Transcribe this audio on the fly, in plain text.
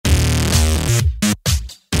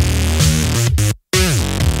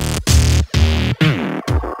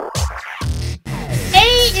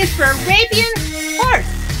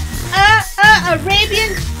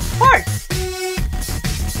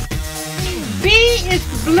B is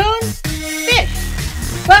for balloon fish.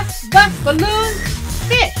 Balloon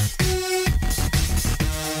fish.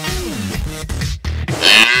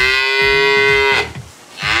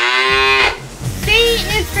 C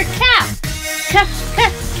is for calf.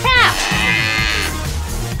 Calf.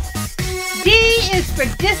 D is for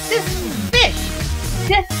discus fish.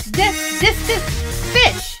 Discus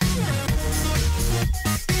fish.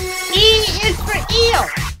 E is for eel.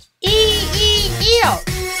 Eel.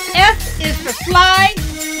 F is for fly,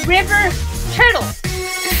 river, turtle.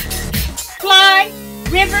 Fly,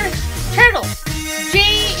 river, turtle. J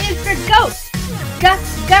is for goat.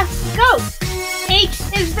 Goat. H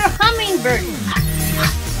is for hummingbird.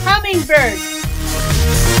 Hummingbird.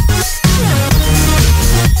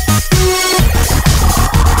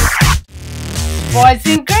 Boys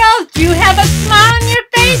and girls, do you have a smile on your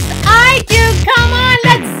face? I do. Come on,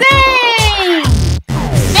 let's sing.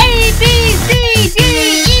 A, B, C, D,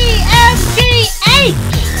 E, F, G, H.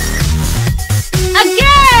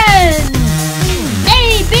 Again. A,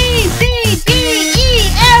 B, C, D, E,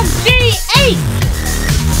 F, G, H.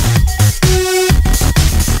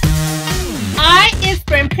 I is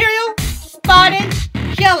for imperial spotted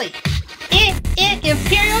jelly.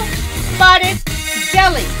 Imperial spotted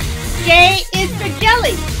jelly. J is for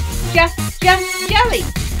jelly. Jelly.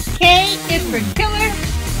 K is for killer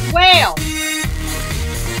whale.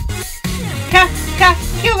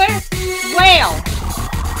 Killer whale.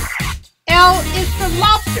 L is for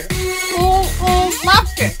lobster.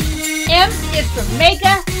 Lobster. M is for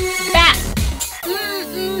mega bat.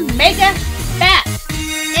 Mega bat.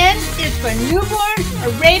 N is for newborn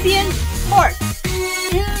Arabian horse.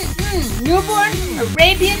 Newborn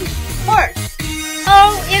Arabian horse. O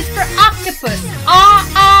is for octopus.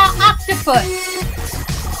 Octopus.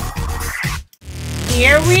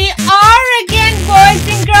 Here we are again, boys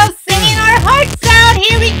and girls, singing our hearts out.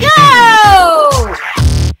 Here we go.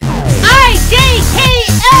 I-J-K-L-M-N-O.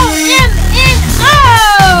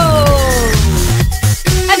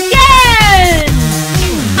 Again.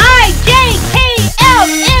 I-J-K-L-M-N-O.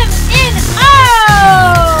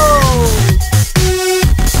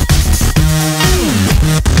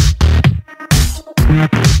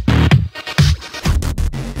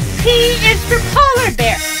 P is for polar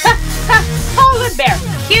bear. Polar bear.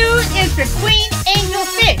 Q is for queen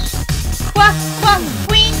angelfish.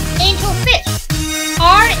 Queen angelfish.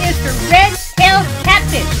 R is for red-tailed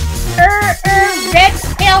catfish.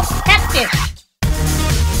 Red-tailed catfish.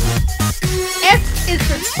 S is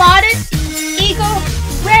for spotted eagle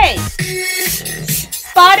ray.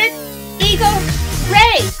 Spotted eagle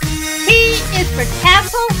ray. T is for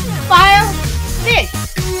tassel file fish.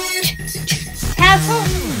 Tassel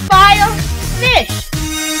file fish.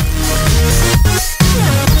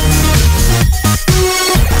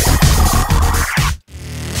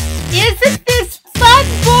 Isn't this fun,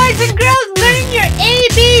 boys and girls, learning your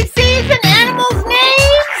ABCs and animals'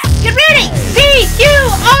 names? Get ready! P-Q-R-S-T!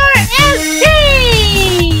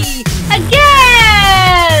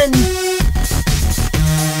 Again!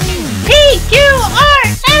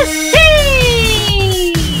 P-Q-R-S-T!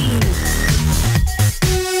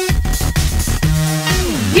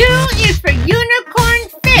 U is for unicorn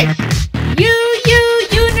fish.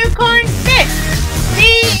 Unicorn fish. V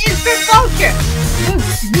is for vulture.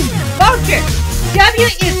 Vulture. W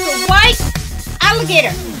is for white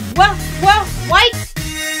alligator. White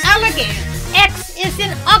alligator. X is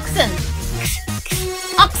in oxen.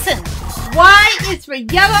 Oxen. Y is for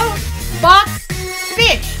yellow box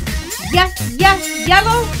fish.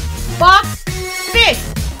 Yellow box fish.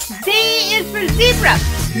 Z is for zebra.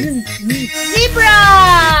 Zebra.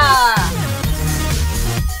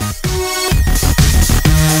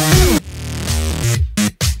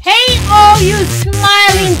 Hey, all you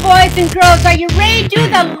smiling boys and girls, are you ready to do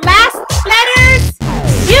the last letters?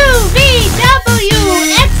 U, V, W,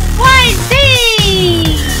 X, Y, Z.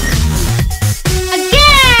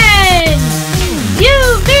 Again. U,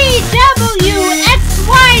 V, W, X,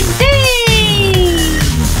 Y, Z.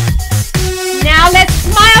 Now let's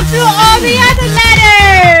smile through all the other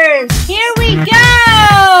letters. Here we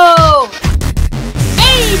go.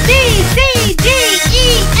 A, B, C, D, E,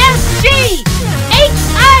 F, G.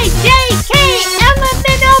 H-I-J-K-L-M-N-O-P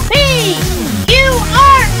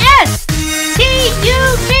Q-R-S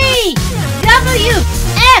T-U-V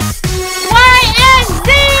W-X Y-and-Z.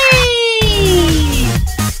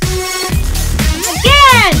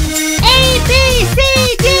 Again, A-B-C-D-E-F-G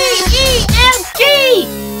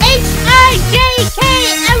H-I-J-K-L-M-N-O-P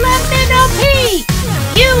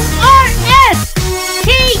Q-R-S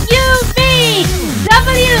T-U-V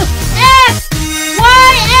W-X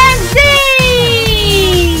Y-and-Z.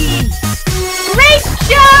 Great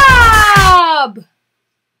job! job!